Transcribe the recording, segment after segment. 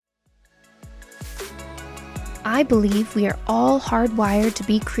I believe we are all hardwired to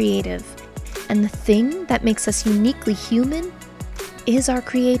be creative, and the thing that makes us uniquely human is our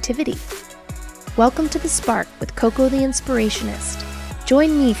creativity. Welcome to The Spark with Coco the Inspirationist.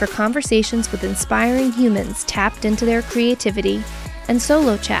 Join me for conversations with inspiring humans tapped into their creativity and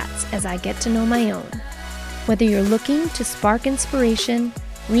solo chats as I get to know my own. Whether you're looking to spark inspiration,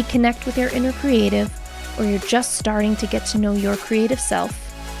 reconnect with your inner creative, or you're just starting to get to know your creative self,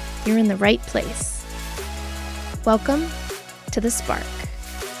 you're in the right place. Welcome to The Spark.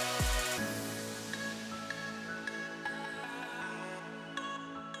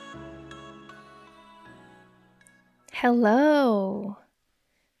 Hello.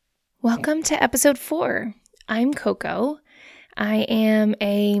 Welcome to episode 4. I'm Coco. I am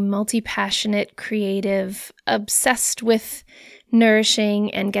a multi-passionate creative, obsessed with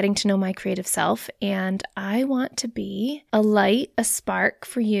nourishing and getting to know my creative self, and I want to be a light, a spark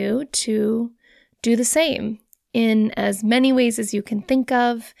for you to do the same in as many ways as you can think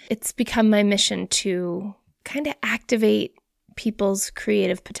of. It's become my mission to kind of activate people's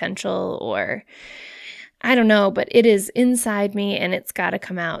creative potential, or I don't know, but it is inside me and it's got to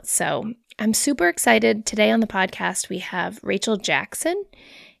come out. So I'm super excited. Today on the podcast, we have Rachael Jackson.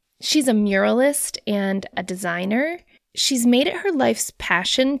 She's a muralist and a designer. She's made it her life's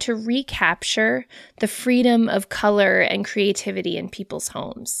passion to recapture the freedom of color and creativity in people's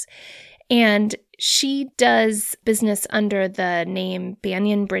homes. And she does business under the name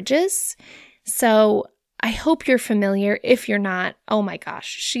Banyan Bridges. So I hope you're familiar. If you're not, oh my gosh,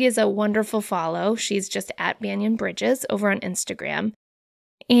 she is a wonderful follow. She's just at Banyan Bridges over on Instagram.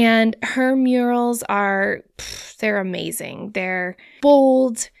 And her murals they're amazing. They're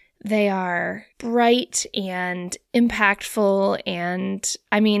bold, they are bright and impactful. And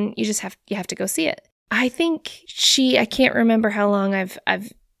I mean, you have to go see it. I think I can't remember how long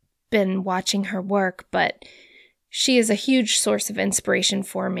I've been watching her work, but she is a huge source of inspiration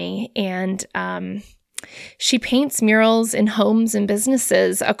for me. And she paints murals in homes and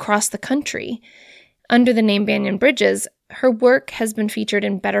businesses across the country. Under the name Banyan Bridges, her work has been featured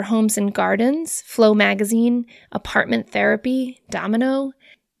in Better Homes and Gardens, Flow Magazine, Apartment Therapy, Domino.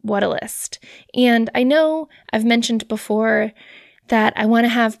 What a list. And I know I've mentioned before that I want to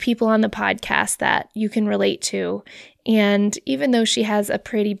have people on the podcast that you can relate to. And even though she has a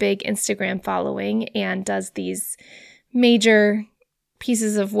pretty big Instagram following and does these major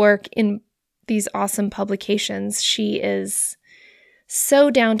pieces of work in these awesome publications, she is so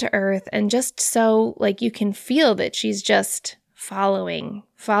down to earth and just so you can feel that she's just following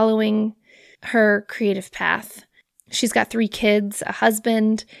her creative path. She's got 3 kids, a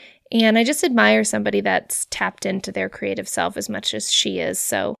husband, and I just admire somebody that's tapped into their creative self as much as she is.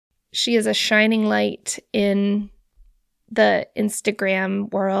 So she is a shining light in the Instagram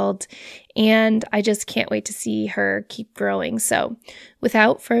world, and I just can't wait to see her keep growing. So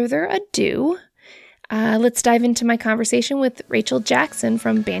without further ado, let's dive into my conversation with Rachael Jackson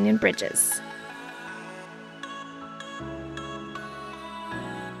from Banyan Bridges.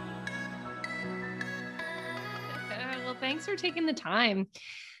 Well, thanks for taking the time.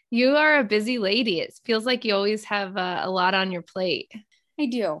 You are a busy lady. It feels like you always have a lot on your plate. I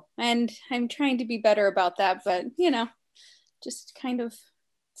do. And I'm trying to be better about that, but just kind of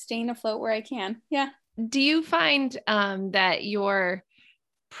staying afloat where I can. Yeah. Do you find that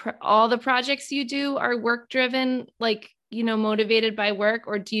all the projects you do are work driven, motivated by work?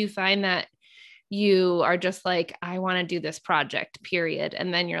 Or do you find that you are just like, I want to do this project, period,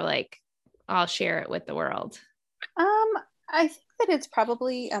 and then you're like, I'll share it with the world? I think that it's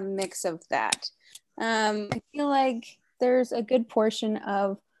probably a mix of that. I feel like there's a good portion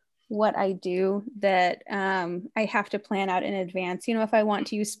of what I do that I have to plan out in advance. If I want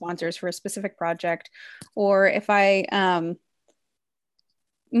to use sponsors for a specific project, or if I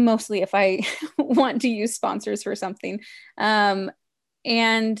mostly if I want to use sponsors for something. And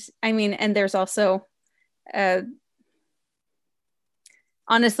there's also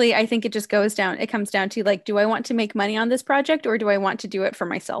honestly, I think it comes down to do I want to make money on this project, or do I want to do it for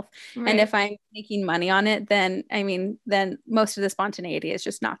myself? Right. And if I'm making money on it, then most of the spontaneity is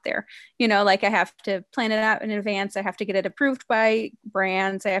just not there. I have to plan it out in advance. I have to get it approved by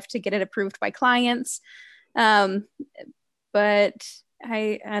brands. I have to get it approved by clients. But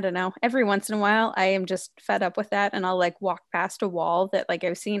I don't know. Every once in a while, I am just fed up with that, and I'll walk past a wall that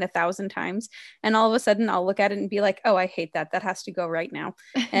I've seen 1,000 times, and all of a sudden I'll look at it and be like, "Oh, I hate that. That has to go right now."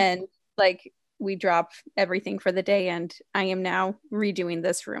 And we drop everything for the day, and I am now redoing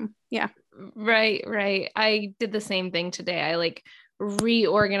this room. Yeah. Right. I did the same thing today. I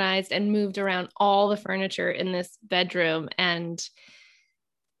reorganized and moved around all the furniture in this bedroom, and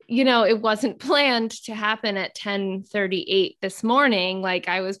it wasn't planned to happen at 10:38 this morning. Like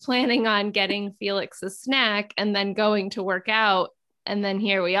I was planning on getting Felix a snack and then going to work out. And then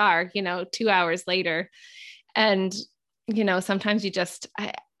here we are, 2 hours later. And, sometimes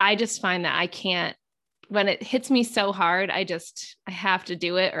I just find that I can't, when it hits me so hard, I have to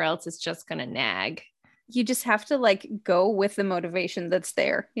do it or else it's just going to nag. You just have to like go with the motivation that's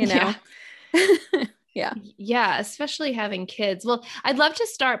there, Yeah. Yeah. Yeah, especially having kids. Well, I'd love to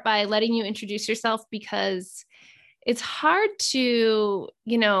start by letting you introduce yourself because it's hard to,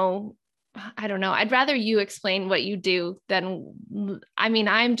 I don't know. I'd rather you explain what you do than, I mean,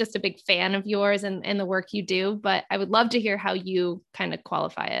 I'm just a big fan of yours and the work you do, but I would love to hear how you kind of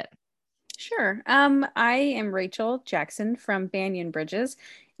qualify it. Sure. I am Rachael Jackson from Banyan Bridges,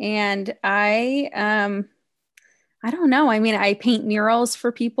 and I don't know. I mean, I paint murals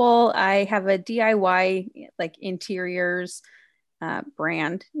for people. I have a DIY like interiors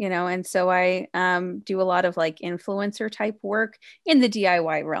brand, and so I do a lot of like influencer type work in the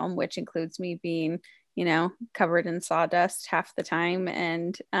DIY realm, which includes me being, covered in sawdust half the time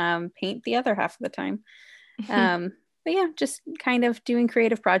and paint the other half of the time. But yeah, just kind of doing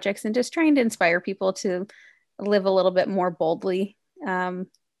creative projects and just trying to inspire people to live a little bit more boldly, yeah,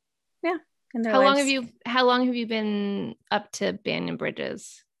 in their lives. How long have you been up to Banyan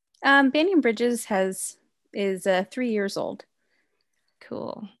Bridges? Banyan Bridges is 3 years old.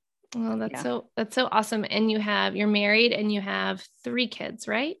 Cool. Well, Yeah, that's so awesome. And you're married and you have 3 kids,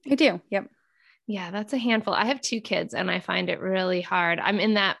 right? I do. Yep. Yeah, that's a handful. I have 2 kids and I find it really hard. I'm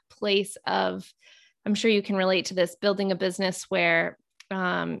in that place of, I'm sure you can relate to this, building a business where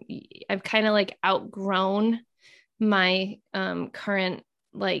I've kind of like outgrown my current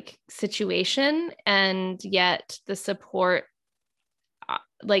like situation, and yet the support,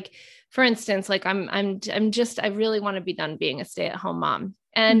 like for instance, like I'm just I really want to be done being a stay-at-home mom,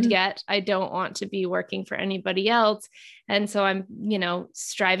 and Mhm. yet I don't want to be working for anybody else. And so I'm,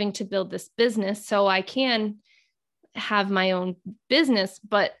 striving to build this business so I can have my own business,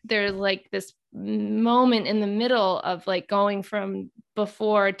 but there's like this moment in the middle of like going from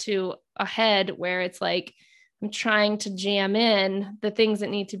before to ahead where it's like I'm trying to jam in the things that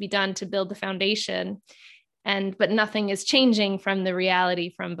need to be done to build the foundation, and but nothing is changing from the reality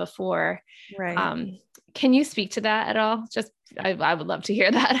from before. Right. um, can you speak to that at all? Just I would love to hear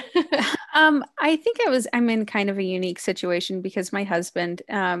that. I think I'm in kind of a unique situation because my husband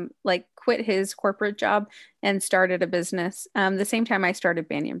like quit his corporate job and started a business the same time I started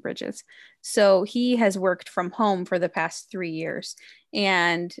Banyan Bridges. So he has worked from home for the past 3 years.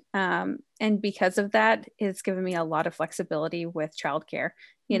 And because of that, it's given me a lot of flexibility with childcare.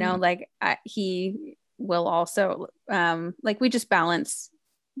 Mm. Like he will also like we just balance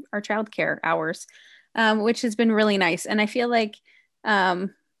our childcare hours, which has been really nice. And I feel like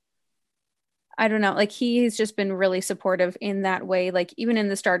um I don't know, like he's just been really supportive in that way. Like even in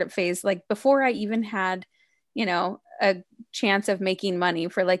the startup phase, like before I even had, a chance of making money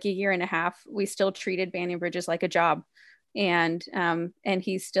for like a year and a half, we still treated Banyan Bridges like a job. And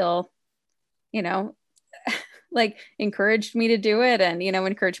he still, you know, like encouraged me to do it and,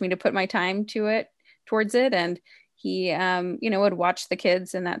 encouraged me to put my time to it towards it. And he would watch the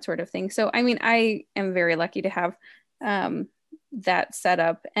kids and that sort of thing. So I mean, I am very lucky to have um that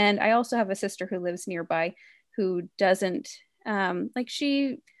setup. And I also have a sister who lives nearby who doesn't like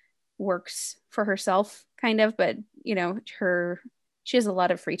she works for herself kind of, but her she has a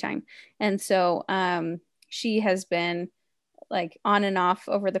lot of free time. And so she has been like on and off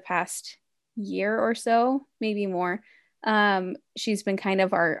over the past year or so, maybe more. She's been kind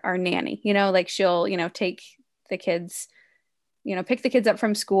of our nanny, like she'll, take the kids, pick the kids up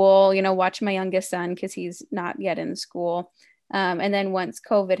from school, watch my youngest son because he's not yet in school. And then once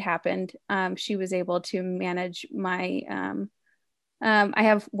COVID happened, she was able to manage my, I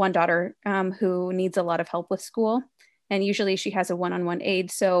have one daughter who needs a lot of help with school. And usually she has a one-on-one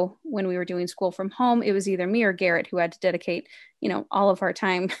aide. So when we were doing school from home, it was either me or Garrett who had to dedicate, all of our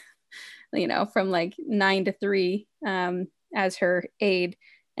time, from like 9 to 3 as her aide.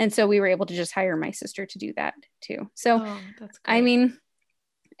 And so we were able to just hire my sister to do that too. So, Oh, that's I great. mean,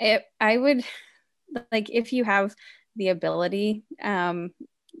 I would like if you have the ability,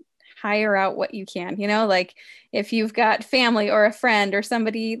 hire out what you can, like if you've got family or a friend or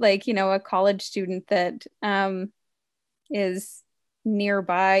somebody like, a college student that is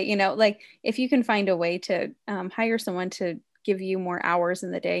nearby, like if you can find a way to hire someone to give you more hours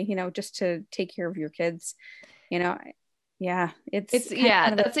in the day, just to take care of your kids, you know, yeah, it's It's kind of yeah,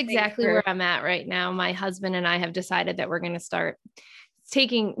 one of those that's things exactly where, where I'm at right now. My husband and I have decided that we're going to start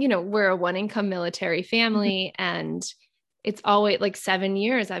taking, we're a one income military family, and it's always like 7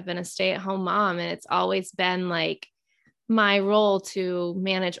 years I've been a stay-at-home mom, and it's always been like my role to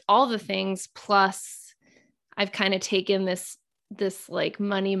manage all the things. Plus I've kind of taken this like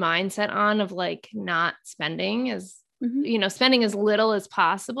money mindset on of like not spending as Mm-hmm. spending as little as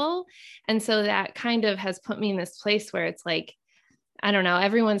possible. And so that kind of has put me in this place where it's like, I don't know,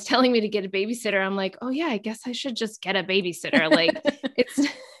 everyone's telling me to get a babysitter. I'm like, oh yeah, I guess I should just get a babysitter. Like it's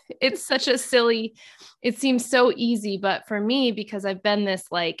it's such a silly, it seems so easy, but for me, because I've been this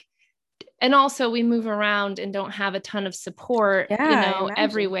like, and also we move around and don't have a ton of support, Yeah, I imagine.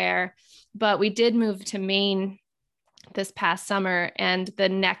 everywhere. But we did move to Maine this past summer, and the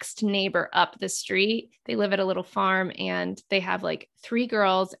next neighbor up the street, they live at a little farm, and they have like 3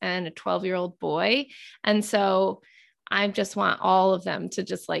 girls and a 12-year-old boy. And so I just want all of them to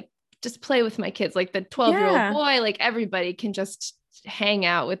just play with my kids, like the 12-year-old Yeah. boy, like everybody can just hang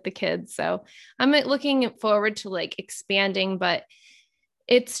out with the kids. So I'm looking forward to like expanding, but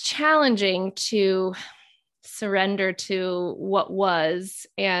it's challenging to surrender to what was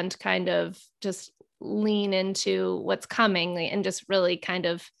and kind of just lean into what's coming and just really kind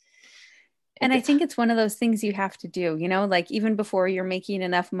of And I it's think it's one of those things you have to do, like even before you're making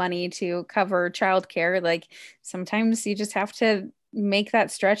enough money to cover childcare, like sometimes you just have to make that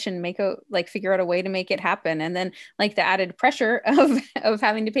stretch and figure out a way to make it happen. And then like the added pressure of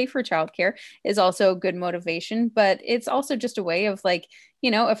having to pay for childcare is also good motivation, but it's also just a way of like,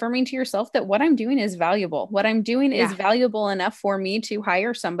 affirming to yourself that what I'm doing is valuable. What I'm doing is yeah, valuable enough for me to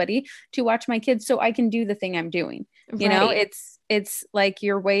hire somebody to watch my kids so I can do the thing I'm doing. right. It's like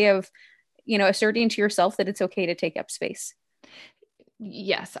your way of asserting to yourself that it's okay to take up space.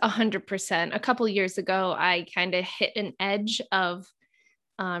 Yes, 100%. A couple years ago, I kind of hit an edge of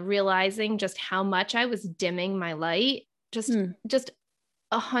realizing just how much I was dimming my light, just Hmm. just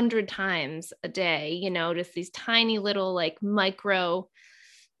 100 times a day, just these tiny little like micro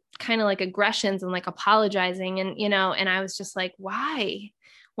kind of like aggressions and like apologizing. And and I was just like, why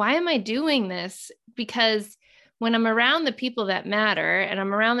am I doing this? Because when I'm around the people that matter and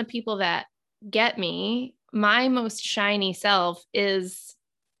I'm around the people that get me, my most shiny self is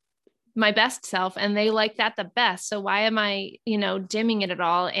my best self, and they like that the best. So why am I dimming it at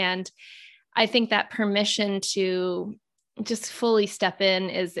all? And I think that permission to just fully step in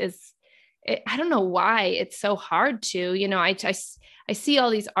is I don't know why it's so hard to, I see all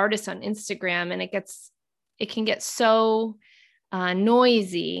these artists on Instagram, and it can get so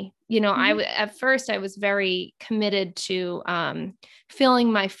noisy. Mhm. At first I was very committed to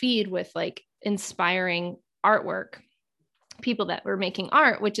filling my feed with like inspiring artwork, people that were making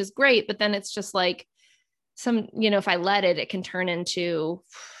art, which is great. But then it's just like if I let it, it can turn into,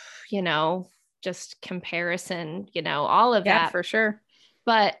 you know, just comparison, all of Yeah, that. for sure.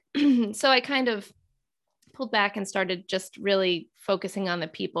 But so I kind of pulled back and started just really focusing on the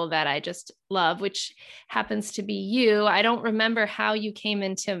people that I just love, which happens to be you. I don't remember how you came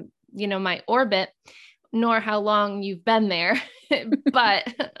into, my orbit, nor how long you've been there,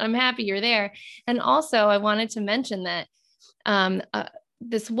 but I'm happy you're there. And also, I wanted to mention that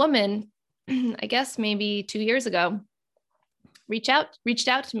this woman, I guess maybe 2 years ago, reached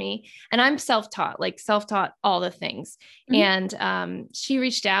out to me, and I'm self-taught all the things. Mhm. And she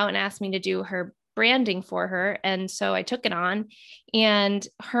reached out and asked me to do her branding for her, and so I took it on. And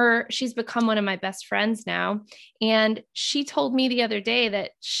she's become one of my best friends now, and she told me the other day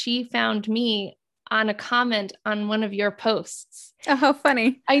that she found me on a comment on one of your posts. Oh, how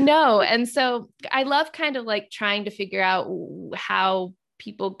funny. I know. And so I love kind of like trying to figure out how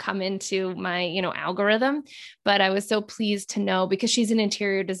people come into my, algorithm. But I was so pleased to know, because she's an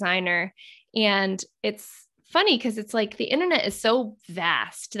interior designer. And it's funny because it's like the internet is so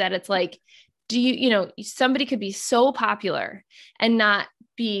vast that it's like, somebody could be so popular and not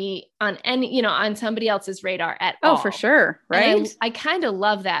be on any, on somebody else's radar at Oh, for all. sure. And Right? I kind of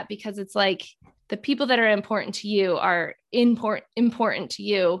love that, because it's like the people that are important to you are important to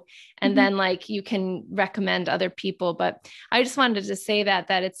you. And Mhm. then like you can recommend other people. But I just wanted to say that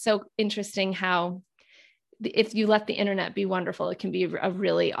it's so interesting how if you let the internet be wonderful, it can be a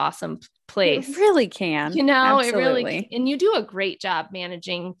really awesome It place. really can. It really, Absolutely. and you do a great job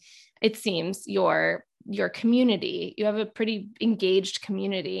managing, it seems, your community. You have a pretty engaged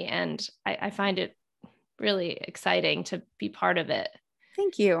community, and I find it really exciting to be part of it.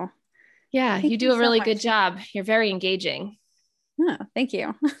 Thank you. Yeah, Thank you you do a so really good much. job. You're very engaging. Oh, thank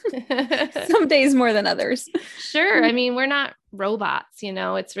you. Some days more than others. Sure. I mean, we're not robots, it's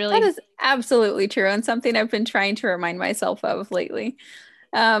That really, is absolutely true, and something I've been trying to remind myself of lately.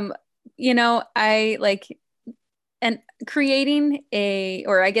 Um, I like, and creating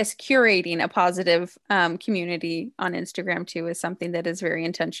or I guess curating a positive community on Instagram too is something that is very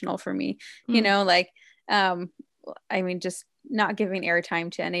intentional for me. Mm. Like, um, I mean, just not giving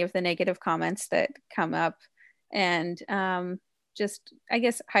airtime to any of the negative comments that come up, and just, I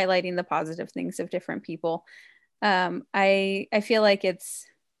guess, highlighting the positive things of different people. I feel like it's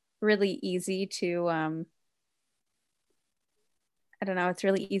really easy to I don't know, it's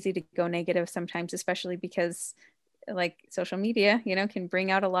really easy to go negative sometimes, especially because like social media, can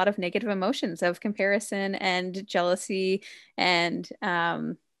bring out a lot of negative emotions of comparison and jealousy and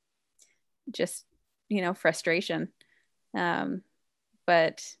just, frustration. Um,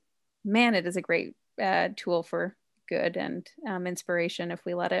 but man, it is a great tool for good and inspiration if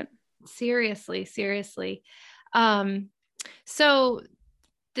we let it. Seriously, seriously. Um, so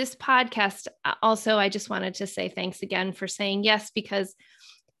this podcast, also, I just wanted to say thanks again for saying yes, because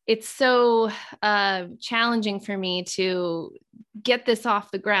it's so challenging for me to get this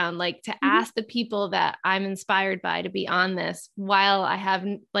off the ground, like to Mhm. ask the people that I'm inspired by to be on this while I have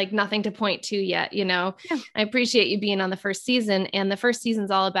like nothing to point to yet. Yeah. I appreciate you being on the first season, and the first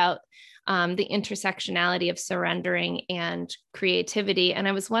season's all about the intersectionality of surrendering and creativity. And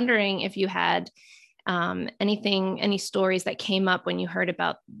I was wondering if you had any stories that came up when you heard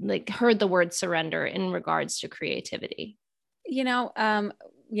the word surrender in regards to creativity. You know, um,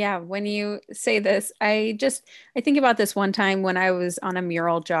 yeah, when you say this, I think about this one time when I was on a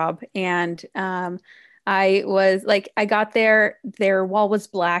mural job, and I was like, I got there, their wall was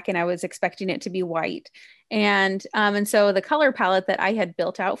black and I was expecting it to be white. And so the color palette that I had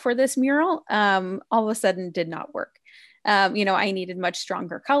built out for this mural all of a sudden did not work. I needed much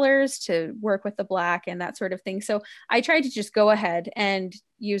stronger colors to work with the black and that sort of thing. So I tried to just go ahead and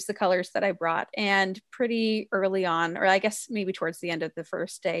use the colors that I brought. And pretty early on, or I guess maybe towards the end of the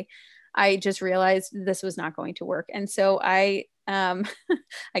first day, I just realized this was not going to work. And so I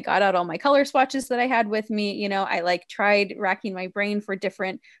got out all my color swatches that I had with me. I like tried racking my brain for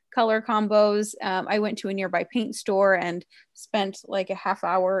different color combos. I went to a nearby paint store and spent like a half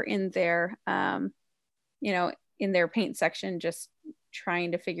hour in there, you know, in their paint section, just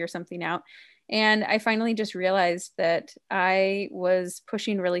trying to figure something out. And I finally just realized that I was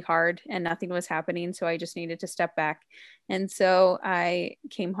pushing really hard and nothing was happening. So I just needed to step back. And so I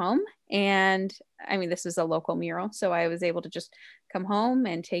came home, and I mean, this is a local mural. So I was able to just come home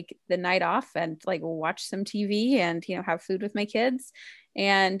and take the night off and like watch some TV and, have food with my kids.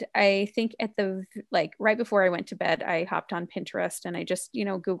 And I think right before I went to bed, I hopped on Pinterest and I just,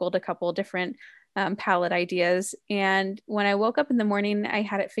 Googled a couple different palette ideas. And when I woke up in the morning, I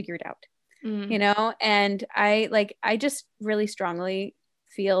had it figured out, Mm. and I just really strongly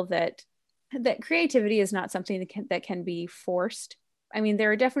feel that creativity is not something that can be forced. I mean,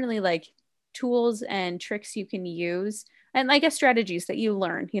 there are definitely like tools and tricks you can use, and I guess strategies that you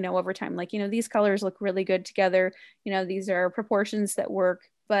learn, over time. Like, these colors look really good together. These are proportions that work,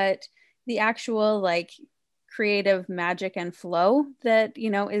 but the actual like creative magic and flow that,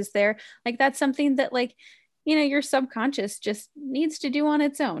 is there, like that's something that like, your subconscious just needs to do on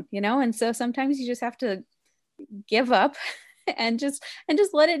its own, and so sometimes you just have to give up and just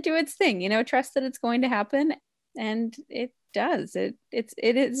let it do its thing, trust that it's going to happen, and it does. It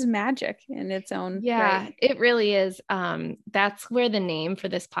is magic in its own right. Yeah, it really is. That's where the name for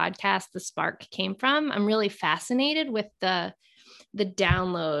this podcast, The Spark, came from. I'm really fascinated with the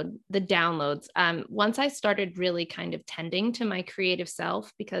downloads. Once I started really kind of tending to my creative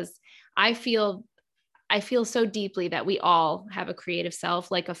self, because I feel I feel so deeply that we all have a creative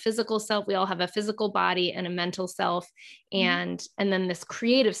self, like a physical self. We all have a physical body and a mental self, and then this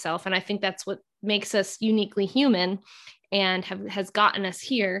creative self. And I think that's what makes us uniquely human, and has gotten us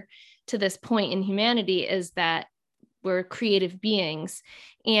here to this point in humanity, is that we're creative beings.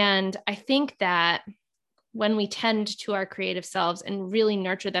 And I think that when we tend to our creative selves and really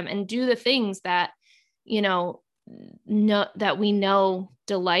nurture them and do the things that, you know, that we know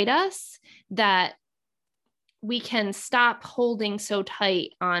delight us, that we can stop holding so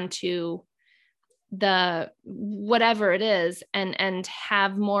tight onto the whatever it is, and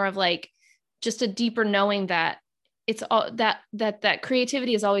have more of like just a deeper knowing that it's all that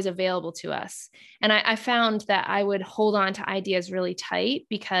creativity is always available to us. And I found that I would hold on to ideas really tight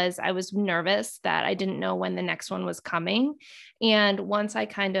because I was nervous that I didn't know when the next one was coming. And once I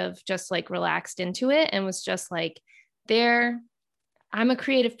kind of just like relaxed into it and was just like, there, I'm a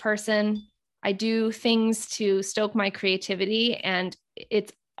creative person. I do things to stoke my creativity, and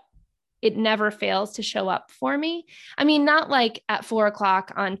it's it never fails to show up for me. I mean, not like at 4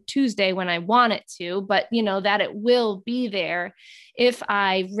 o'clock on Tuesday when I want it to, but that it will be there if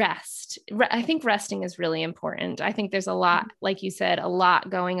I rest. I think resting is really important. I think there's a lot, like you said, a lot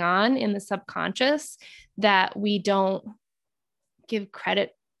going on in the subconscious that we don't give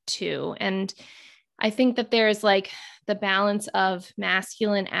credit to. And I think that there's like the balance of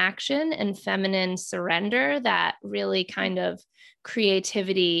masculine action and feminine surrender that really kind of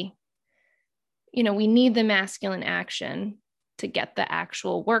creativity, we need the masculine action to get the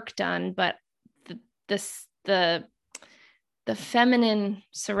actual work done, but the feminine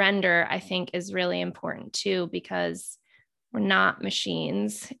surrender, I think, is really important too, because we're not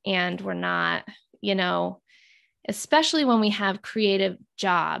machines, and we're not, especially when we have creative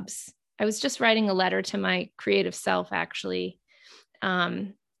jobs. I was just writing a letter to my creative self, actually. I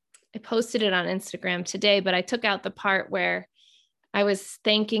posted it on Instagram today, but I took out the part where I was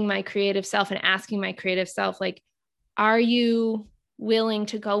thanking my creative self and asking my creative self, like, are you willing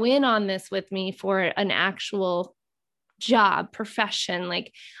to go in on this with me for an actual job, profession?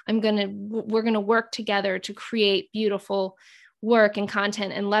 Like, we're going to work together to create beautiful work and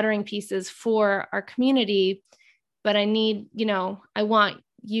content and lettering pieces for our community. But I need, I want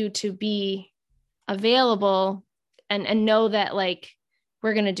you to be available and know that, like,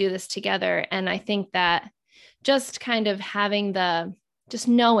 we're going to do this together. And I think that just kind of having just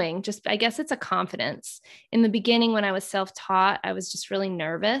knowing, I guess it's a confidence. In the beginning, when I was self-taught, I was just really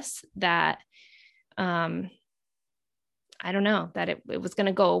nervous that, I don't know, that it was going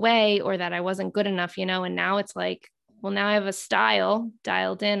to go away, or that I wasn't good enough, and now it's like, well, now I have a style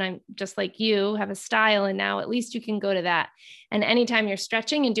dialed in. I'm just like you have a style, and now at least you can go to that. And anytime you're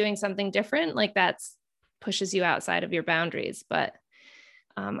stretching and doing something different, like, that's pushes you outside of your boundaries. But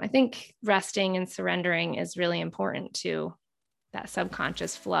I think resting and surrendering is really important to that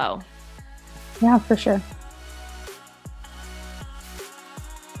subconscious flow. Yeah, for sure.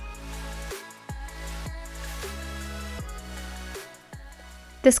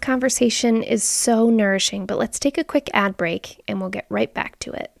 This conversation is so nourishing, but let's take a quick ad break and we'll get right back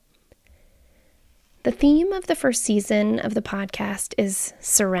to it. The theme of the first season of the podcast is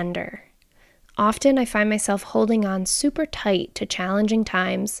surrender. Often I find myself holding on super tight to challenging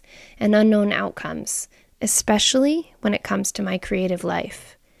times and unknown outcomes, especially when it comes to my creative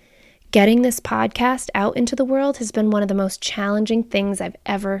life. Getting this podcast out into the world has been one of the most challenging things I've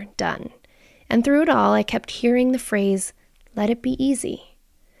ever done. And through it all, I kept hearing the phrase, "let it be easy."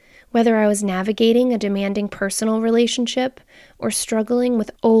 Whether I was navigating a demanding personal relationship or struggling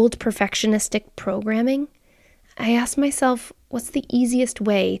with old perfectionistic programming, I asked myself, what's the easiest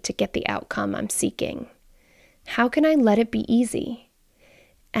way to get the outcome I'm seeking? How can I let it be easy?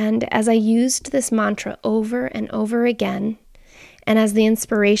 And as I used this mantra over and over again, and as the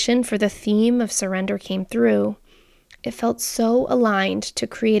inspiration for the theme of surrender came through, it felt so aligned to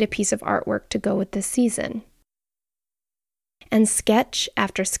create a piece of artwork to go with this season. And sketch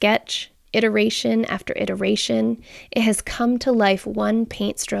after sketch, iteration after iteration, it has come to life one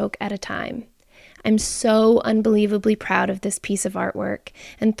paint stroke at a time. I'm so unbelievably proud of this piece of artwork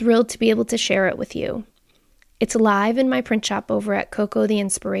and thrilled to be able to share it with you. It's live in my print shop over at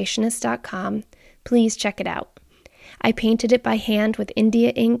cocotheinspirationist.com. Please check it out. I painted it by hand with India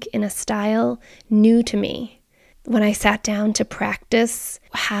ink in a style new to me. When I sat down to practice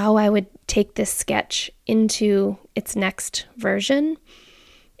how I would take this sketch into its next version,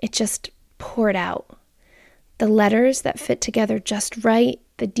 it just poured out. The letters that fit together just right,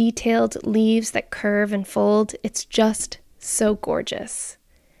 the detailed leaves that curve and fold, it's just so gorgeous.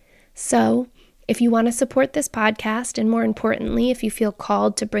 So, if you want to support this podcast, and more importantly, if you feel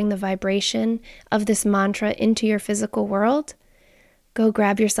called to bring the vibration of this mantra into your physical world, go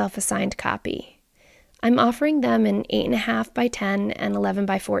grab yourself a signed copy. I'm offering them in 8.5 by 10 and 11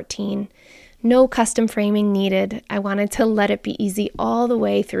 by 14. No custom framing needed. I wanted to let it be easy all the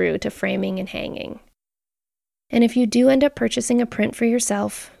way through to framing and hanging. And if you do end up purchasing a print for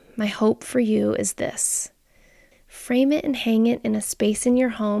yourself, my hope for you is this. Frame it and hang it in a space in your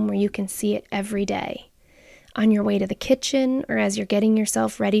home where you can see it every day. On your way to the kitchen, or as you're getting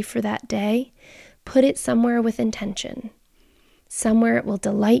yourself ready for that day, put it somewhere with intention. Somewhere it will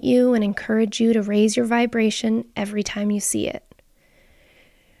delight you and encourage you to raise your vibration every time you see it.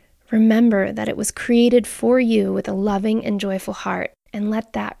 Remember that it was created for you with a loving and joyful heart, and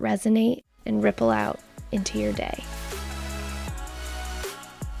let that resonate and ripple out into your day.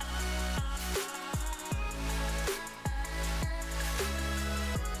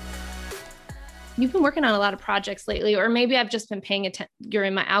 You've been working on a lot of projects lately, or maybe I've just been paying attention. You're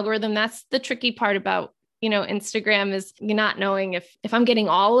in my algorithm. That's the tricky part about Instagram, is not knowing if I'm getting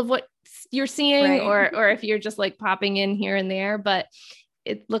all of what you're seeing, Right. or if you're just like popping in here and there. But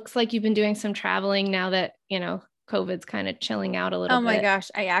it looks like you've been doing some traveling now that, COVID's kind of chilling out a little Oh my bit.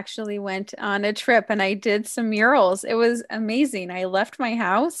 gosh, I actually went on a trip and I did some murals. It was amazing. I left my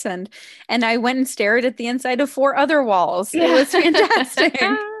house and I went and stared at the inside of four other walls. It Yeah. was fantastic.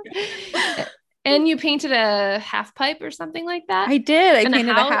 And you painted a half pipe or something like that? I did. I And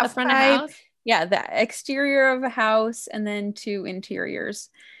painted a the half front of pipe. house? Yeah, the exterior of a house and then two interiors.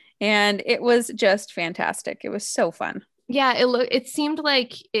 And it was just fantastic. It was so fun. Yeah, it seemed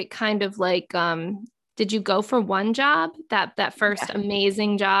like it kind of like did you go for one job? That first Yeah.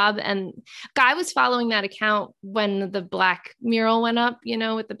 amazing job? And guy was following that account when the black mural went up,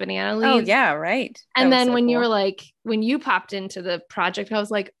 with the banana Oh leaves. yeah, right. That And was then so cool. when you popped into the project, I was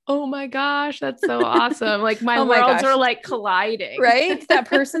like, "Oh my gosh, that's so awesome." Like my Oh my worlds were gosh. like colliding. Right? That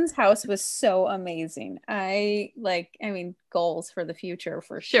person's house was so amazing. I mean, goals for the future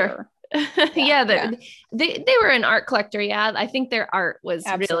for Sure. sure. Yeah, Yeah, yeah, they were an art collector. Yeah, I think their art was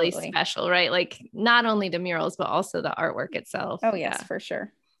really absolutely. special, right? Like not only the murals, but also the artwork itself. Oh, yes, Yeah, for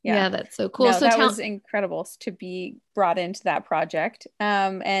sure. Yeah. yeah, that's so cool. No, So that tell, was incredible to be brought into that project.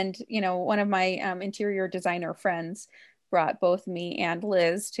 And, one of my interior designer friends brought both me and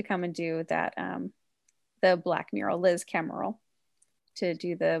Liz to come and do that, the black mural, Liz Kemerl, to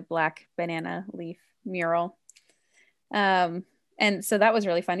do the black banana leaf mural. Um, and so that was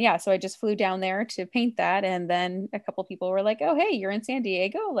really fun. Yeah. So I just flew down there to paint that. And then a couple people were like, oh, hey, you're in San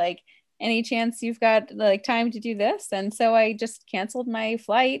Diego. Like, any chance you've got like time to do this? And so I just canceled my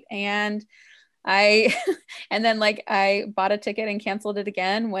flight and I, and then like I bought a ticket and canceled it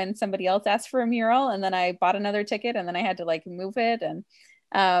again when somebody else asked for a mural. And then I bought another ticket and then I had to like move it. And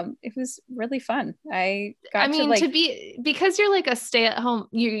it was really fun. I I got to mean, like, because you're like a stay at home,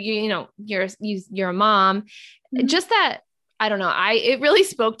 you're a mom. mhm. Just that, I don't know. It really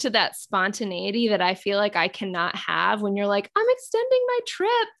spoke to that spontaneity that I feel like I cannot have when you're like, I'm extending my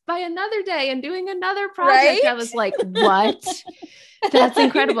trip by another day and doing another project. I Right? was like, what? That's I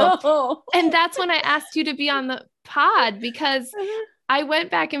incredible. know. And that's when I asked you to be on the pod because I went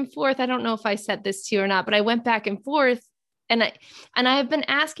back and forth. I don't know if I said this to you or not, but I went back and forth and I have been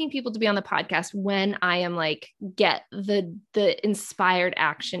asking people to be on the podcast when I am like get the inspired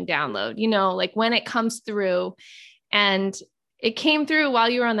action download, like when it comes through. And it came through while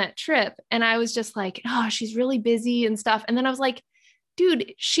you were on that trip. And I was just like, oh, she's really busy and stuff. And then I was like,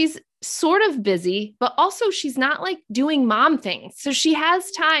 dude, she's sort of busy, but also she's not like doing mom things. So she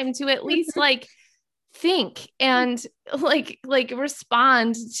has time to at least like think and like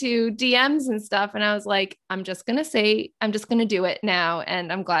respond to DMs and stuff. And I was like, I'm just going to do it now.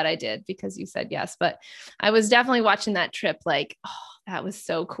 And I'm glad I did because you said yes. But I was definitely watching that trip like, oh, that was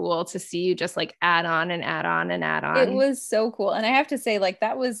so cool to see you just like add on and add on and add It on. was so cool. And I have to say, like,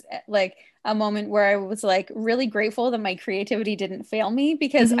 that was like a moment where I was like really grateful that my creativity didn't fail me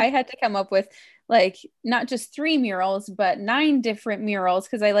because Mm-hmm. I had to come up with like not just three murals, but nine different murals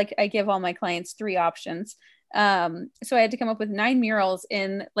because I give all my clients three options. So I had to come up with nine murals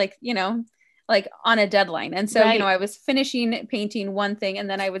in like, like on a deadline. And so, Right. I was finishing painting one thing and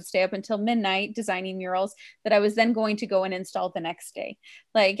then I would stay up until midnight designing murals that I was then going to go and install the next day.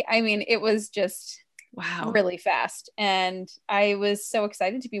 Like, I mean, it was just Wow. really fast. And I was so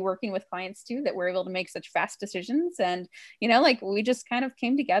excited to be working with clients too that were able to make such fast decisions. And, like we just kind of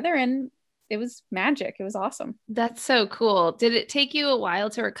came together and it was magic. It was awesome. That's so cool. Did it take you a while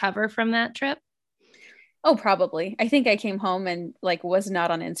to recover from that trip? Oh, probably. I think I came home and like was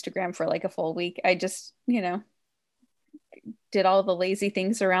not on Instagram for like a full week. I just, did all the lazy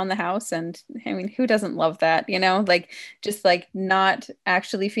things around the house. And I mean, who doesn't love that? Like just like not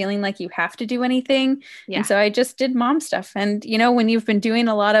actually feeling like you have to do anything. And Yeah. so I just did mom stuff. And, when you've been doing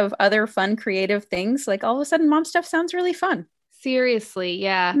a lot of other fun, creative things, like all of a sudden mom stuff sounds really fun. Seriously.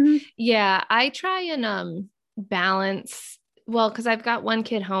 Yeah. Mhm. Yeah. I try and balance, well, because I've got one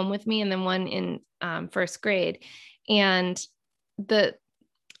kid home with me and then one in first grade. And the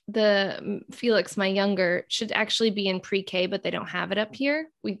Felix, my younger, should actually be in pre-K, but they don't have it up here.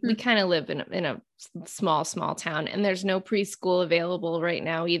 We kind of live in a small town, and there's no preschool available right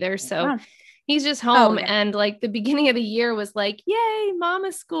now either. So Wow. he's just Oh, home. yeah. And like the beginning of the year was like, yay,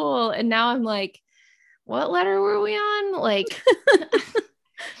 mama school. And now I'm like, what letter were we on? Like,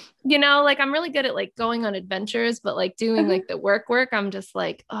 like I'm really good at like going on adventures, but like doing Uh-huh. like the work, I'm just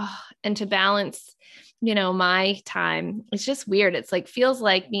like, oh, and to balance, my time, it's just weird. It's like, feels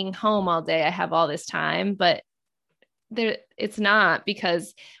like being home all day. I have all this time, but it's not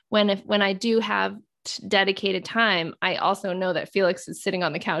because when I do have dedicated time, I also know that Felix is sitting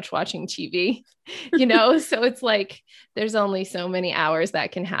on the couch watching TV, so it's like there's only so many hours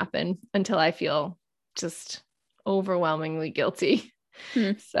that can happen until I feel just overwhelmingly guilty.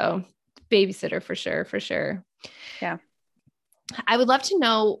 So babysitter for sure. Yeah. I would love to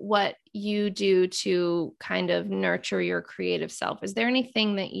know what you do to kind of nurture your creative self. Is there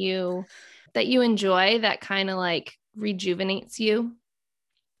anything that you enjoy that kind of like rejuvenates you?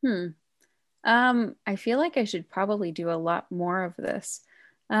 I feel like I should probably do a lot more of this.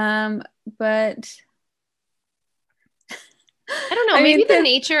 But I don't know, I maybe mean, the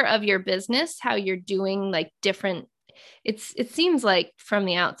nature of your business, how you're doing like different, it seems like from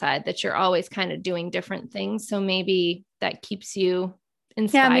the outside that you're always kind of doing different things. So maybe that keeps you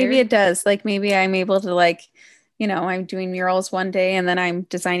inspired. Yeah, maybe it does. Like maybe I'm able to like, I'm doing murals one day and then I'm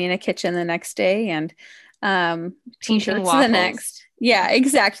designing a kitchen the next day and Painting t-shirts the waffles. next. Yeah,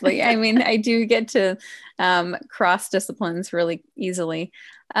 exactly. I mean, I do get to cross disciplines really easily.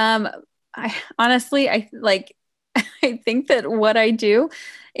 I honestly, I like I think that what I do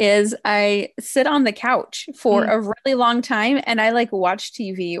is I sit on the couch for a really long time and I like watch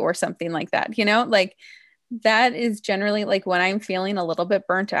TV or something like that, like that is generally like when I'm feeling a little bit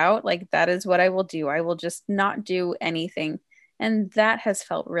burnt out, like that is what I will do. I will just not do anything. And that has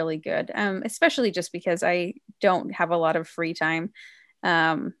felt really good, especially just because I don't have a lot of free time.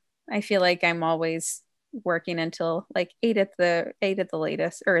 I feel like I'm always working until like eight at the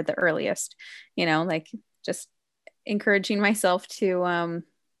latest or the earliest, like just encouraging myself to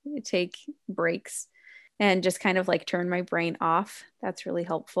take breaks and just kind of like turn my brain off. That's really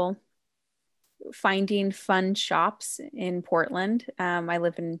helpful. Finding fun shops in Portland. I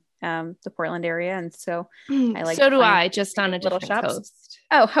live in the Portland area, and so I like so to do find I, just on a little different shops. coast.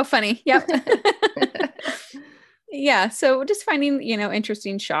 Oh, how funny. Yep. Yeah, so just finding,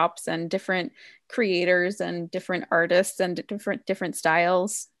 interesting shops and different creators and different artists and different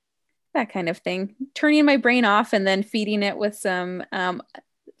styles, that kind of thing. Turning my brain off and then feeding it with some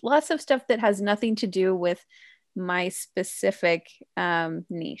lots of stuff that has nothing to do with my specific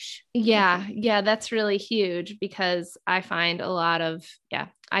niche. Yeah, that's really huge because I find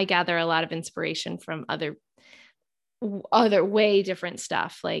I gather a lot of inspiration from other way different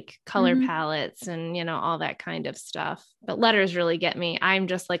stuff like color palettes and all that kind of stuff. But letters really get me. I'm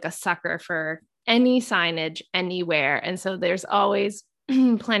just like a sucker for any signage anywhere, and so there's always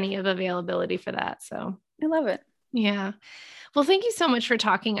plenty of availability for that. So I love it. Yeah. Well, thank you so much for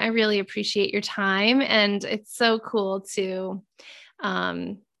talking. I really appreciate your time. And it's so cool to,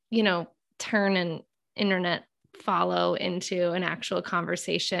 um, turn an internet follow into an actual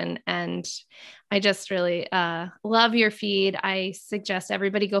conversation. And I just really love your feed. I suggest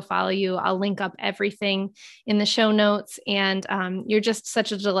everybody go follow you. I'll link up everything in the show notes. And you're just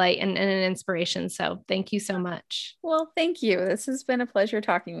such a delight and an inspiration. So thank you so much. Well, thank you. This has been a pleasure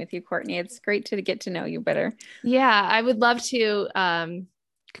talking with you, Courtney. It's great to get to know you better. Yeah, I would love to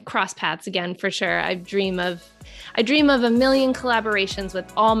cross paths again for sure. I dream of a million collaborations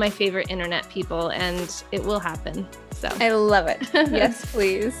with all my favorite internet people, and it will happen. So I love it. Yes,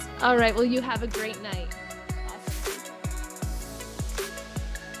 please. All right. Well, you have a great night.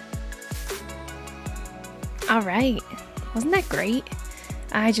 All right. Wasn't that great?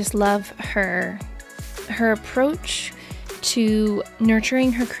 I just love her approach to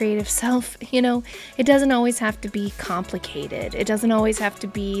nurturing her creative self. It doesn't always have to be complicated. It doesn't always have to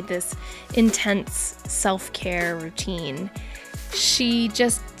be this intense self-care routine. She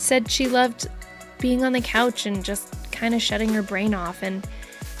just said she loved being on the couch and just kind of shutting her brain off. And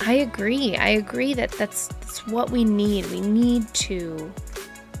I agree that that's what we need. We need to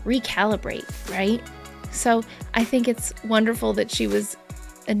recalibrate, right? So I think it's wonderful that she was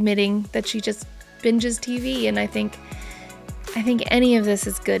admitting that she just binges TV. And I think any of this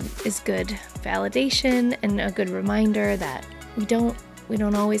is good validation and a good reminder that we don't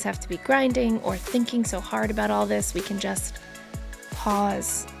always have to be grinding or thinking so hard about all this. We can just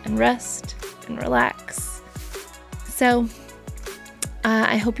pause and rest and relax. So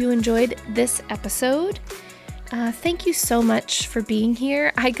I hope you enjoyed this episode. Thank you so much for being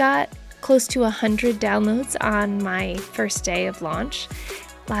here. I got close to 100 downloads on my first day of launch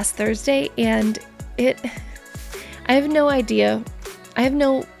last Thursday, and I have no idea. I have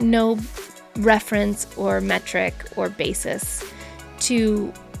no reference or metric or basis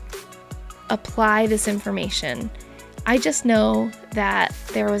to apply this information. I just know that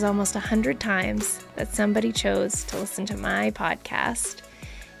there was almost 100 times that somebody chose to listen to my podcast,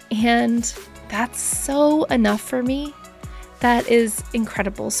 and that's so enough for me. That is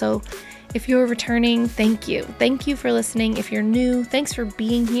incredible. So if you're returning, thank you. Thank you for listening. If you're new, thanks for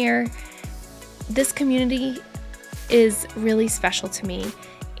being here. this community is really special to me,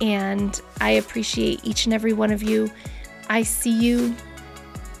 and I appreciate each and every one of you. I see you,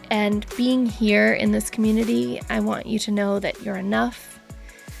 and being here in this community, I want you to know that you're enough,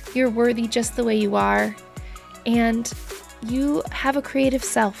 you're worthy just the way you are, and you have a creative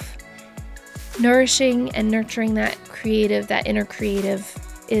self. Nourishing and nurturing that inner creative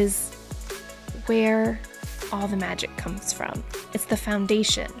is where all the magic comes from. It's the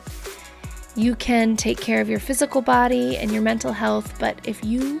foundation. You can take care of your physical body and your mental health, but if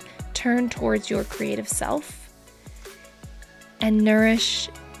you turn towards your creative self and nourish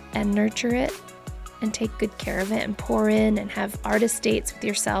and nurture it and take good care of it and pour in and have artist dates with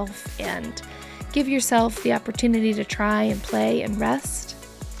yourself and give yourself the opportunity to try and play and rest,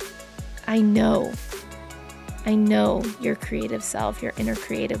 I know your creative self, your inner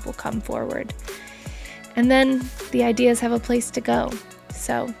creative will come forward. And then the ideas have a place to go.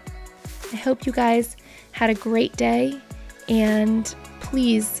 So I hope you guys had a great day. And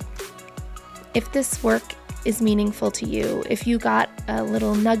please, if this work is meaningful to you, if you got a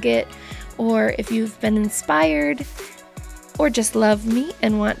little nugget, or if you've been inspired, or just love me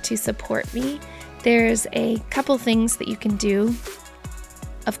and want to support me, there's a couple things that you can do.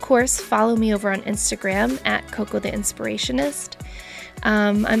 Of course, follow me over on Instagram at Coco the Inspirationist.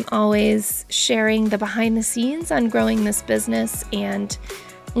 I'm always sharing the behind the scenes on growing this business and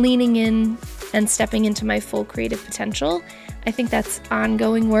leaning in and stepping into my full creative potential. I think that's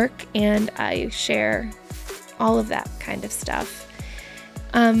ongoing work, and I share all of that kind of stuff.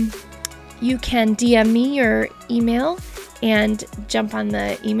 You can DM me your email and jump on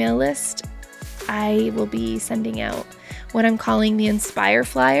the email list. I will be sending out what I'm calling the Inspire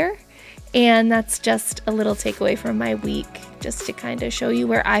Flyer, and that's just a little takeaway from my week, just to kind of show you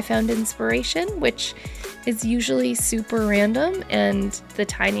where I found inspiration, which is usually super random and the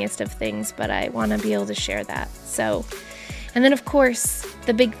tiniest of things, but I want to be able to share that. So, and then of course,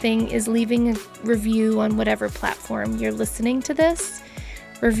 the big thing is leaving a review on whatever platform you're listening to this.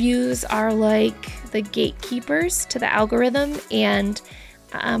 Reviews are like the gatekeepers to the algorithm, and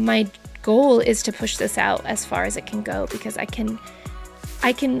my goal is to push this out as far as it can go, because I can,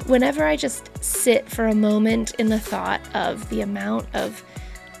 whenever I just sit for a moment in the thought of the amount of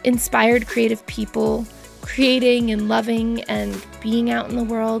inspired creative people creating and loving and being out in the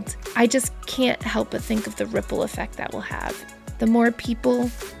world, I just can't help but think of the ripple effect that will have. The more people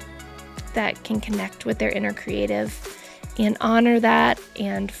that can connect with their inner creative and honor that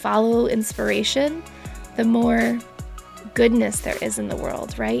and follow inspiration, the more goodness there is in the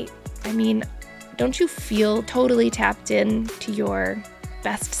world, right? I mean, don't you feel totally tapped in to your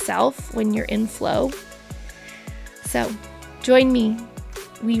best self when you're in flow? So join me.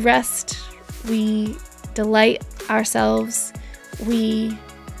 We rest, we delight ourselves, we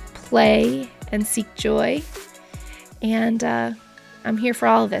play and seek joy. And I'm here for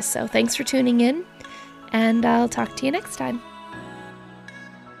all of this. So thanks for tuning in, and I'll talk to you next time.